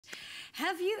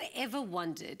Have you ever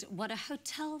wondered what a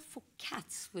hotel for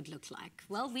cats would look like?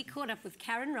 Well, we caught up with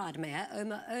Caryn Rademeyer,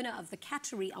 owner of the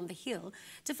Cattery On The Hill,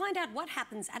 to find out what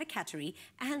happens at a cattery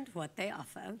and what they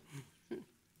offer.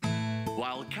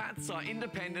 While cats are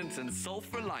independent and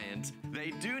self-reliant,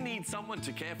 they do need someone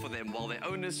to care for them while their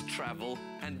owners travel,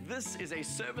 and this is a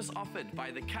service offered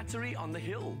by the Cattery On The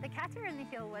Hill. The Cattery On The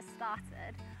Hill was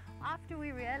started after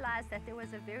we realized that there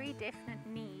was a very definite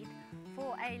need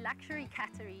for a luxury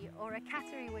cattery, or a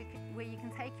cattery where you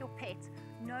can take your pet,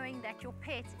 knowing that your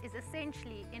pet is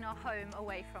essentially in a home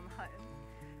away from home.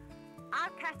 Our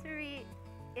cattery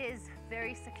is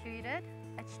very secluded,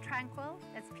 it's tranquil,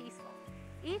 it's peaceful.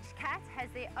 Each cat has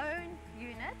their own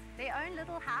unit, their own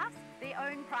little house, their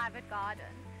own private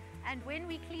garden. And when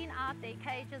we clean out their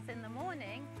cages in the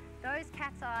morning, those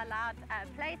cats are allowed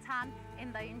playtime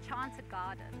in the enchanted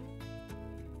garden.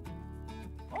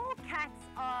 All cats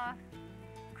are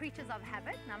creatures of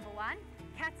habit, number one.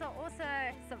 Cats are also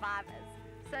survivors,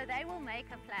 so they will make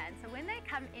a plan. So when they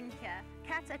come in here,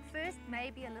 cats at first may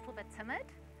be a little bit timid,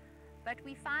 but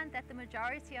we find that the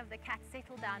majority of the cats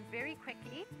settle down very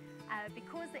quickly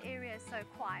because the area is so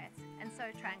quiet and so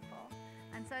tranquil.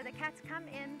 And so the cats come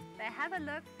in, they have a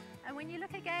look, and when you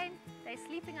look again, they're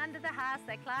sleeping under the house,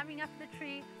 they're climbing up the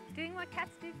tree, doing what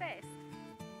cats do best.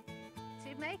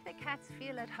 To make the cats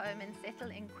feel at home and settle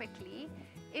in quickly,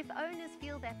 if owners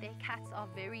feel that their cats are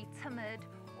very timid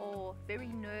or very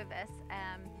nervous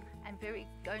and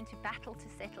going to battle to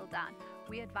settle down,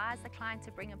 we advise the client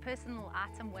to bring a personal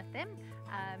item with them.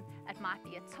 It might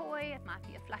be a toy, it might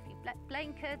be a fluffy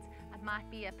blanket, it might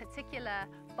be a particular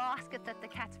basket that the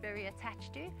cat's very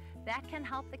attached to. That can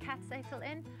help the cat settle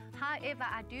in. However,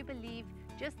 I do believe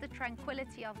just the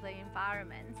tranquility of the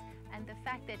environment and the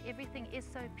fact that everything is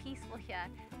so peaceful here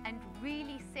and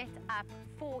really set up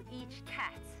for each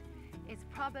cat is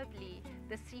probably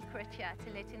the secret here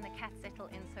to letting the cat settle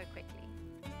in so quickly.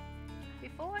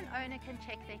 Before an owner can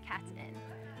check their cat in,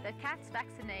 the cat's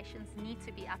vaccinations need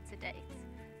to be up to date.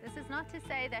 This is not to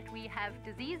say that we have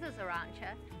diseases around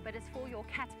here, but it's for your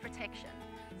cat's protection.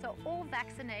 So all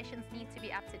vaccinations need to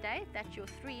be up to date. That's your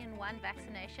 3-in-1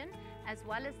 vaccination, as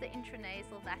well as the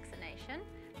intranasal vaccination.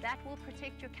 That will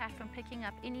protect your cat from picking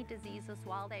up any diseases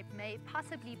while they may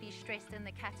possibly be stressed in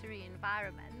the cattery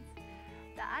environment.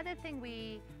 The other thing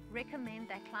we recommend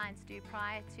that clients do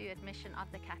prior to admission of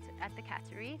at the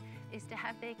cattery is to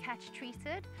have their cats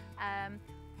treated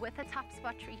with a top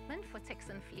spot treatment for ticks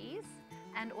and fleas,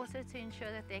 and also to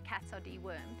ensure that their cats are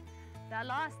dewormed. The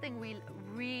last thing we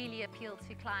really appeal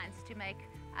to clients to make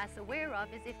us aware of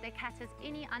is if their cat has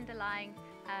any underlying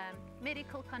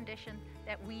medical condition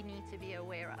that we need to be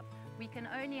aware of. We can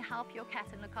only help your cat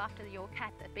and look after your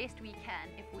cat the best we can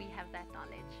if we have that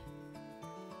knowledge.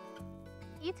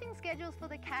 Eating schedules for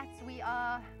the cats, we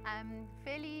are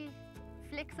fairly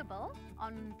flexible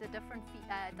on the different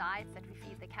diets that we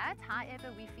feed the cat.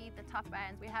 However, we feed the top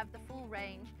brands. We have the full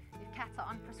range. If cats are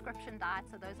on prescription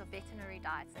diets, so those are veterinary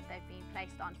diets that they've been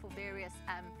placed on for various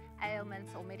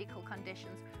ailments or medical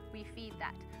conditions, we feed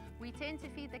that. We tend to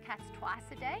feed the cats twice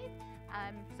a day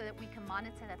so that we can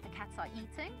monitor that the cats are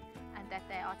eating and that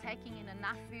they are taking in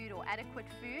enough food or adequate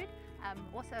food.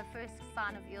 Also a first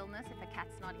sign of illness if a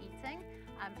cat's not eating.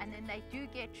 And then they do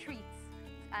get treats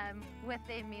with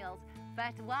their meals.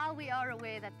 But while we are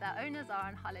aware that the owners are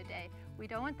on holiday, we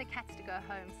don't want the cats to go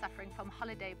home suffering from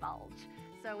holiday bulge.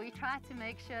 So we try to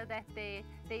make sure that their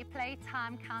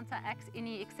playtime counteracts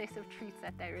any excessive treats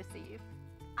that they receive.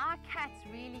 Our cats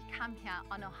really come here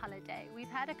on a holiday. We've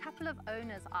had a couple of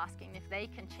owners asking if they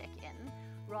can check in,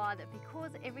 rather,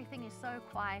 because everything is so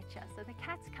quiet here. So the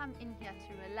cats come in here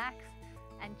to relax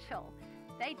and chill.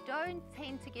 They don't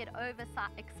tend to get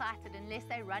overexcited unless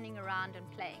they're running around and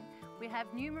playing. We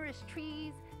have numerous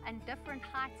trees and different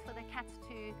heights for the cats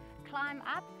to climb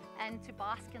up and to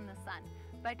bask in the sun.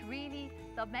 But really,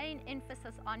 the main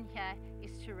emphasis on here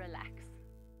is to relax.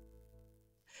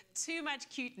 Too much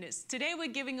cuteness. Today we're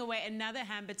giving away another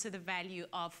hamper to the value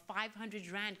of 500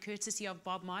 Rand, courtesy of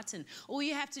Bob Martin. All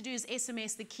you have to do is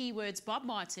SMS the keywords Bob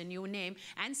Martin, your name,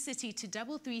 and city to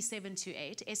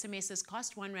 33728. SMSs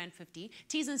cost R1.50.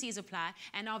 T's and C's apply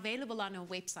and are available on our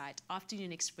website,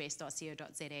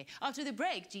 afternoonexpress.co.za. After the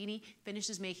break, Jeannie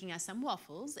finishes making us some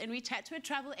waffles and we chat to a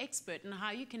travel expert on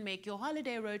how you can make your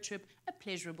holiday road trip a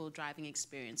pleasurable driving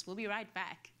experience. We'll be right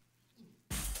back.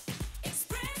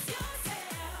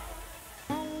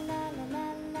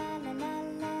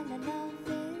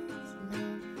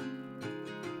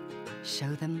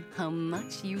 Show them how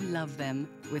much you love them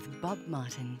with Bob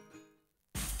Martin.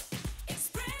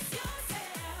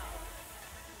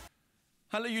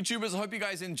 Hello YouTubers, I hope you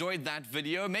guys enjoyed that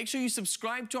video. Make sure you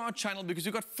subscribe to our channel because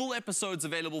we've got full episodes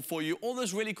available for you. All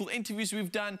those really cool interviews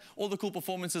we've done, all the cool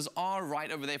performances are right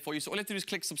over there for you. So all you have to do is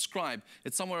click subscribe.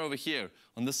 It's somewhere over here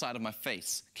on this side of my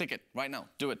face. Click it right now.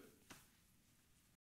 Do it.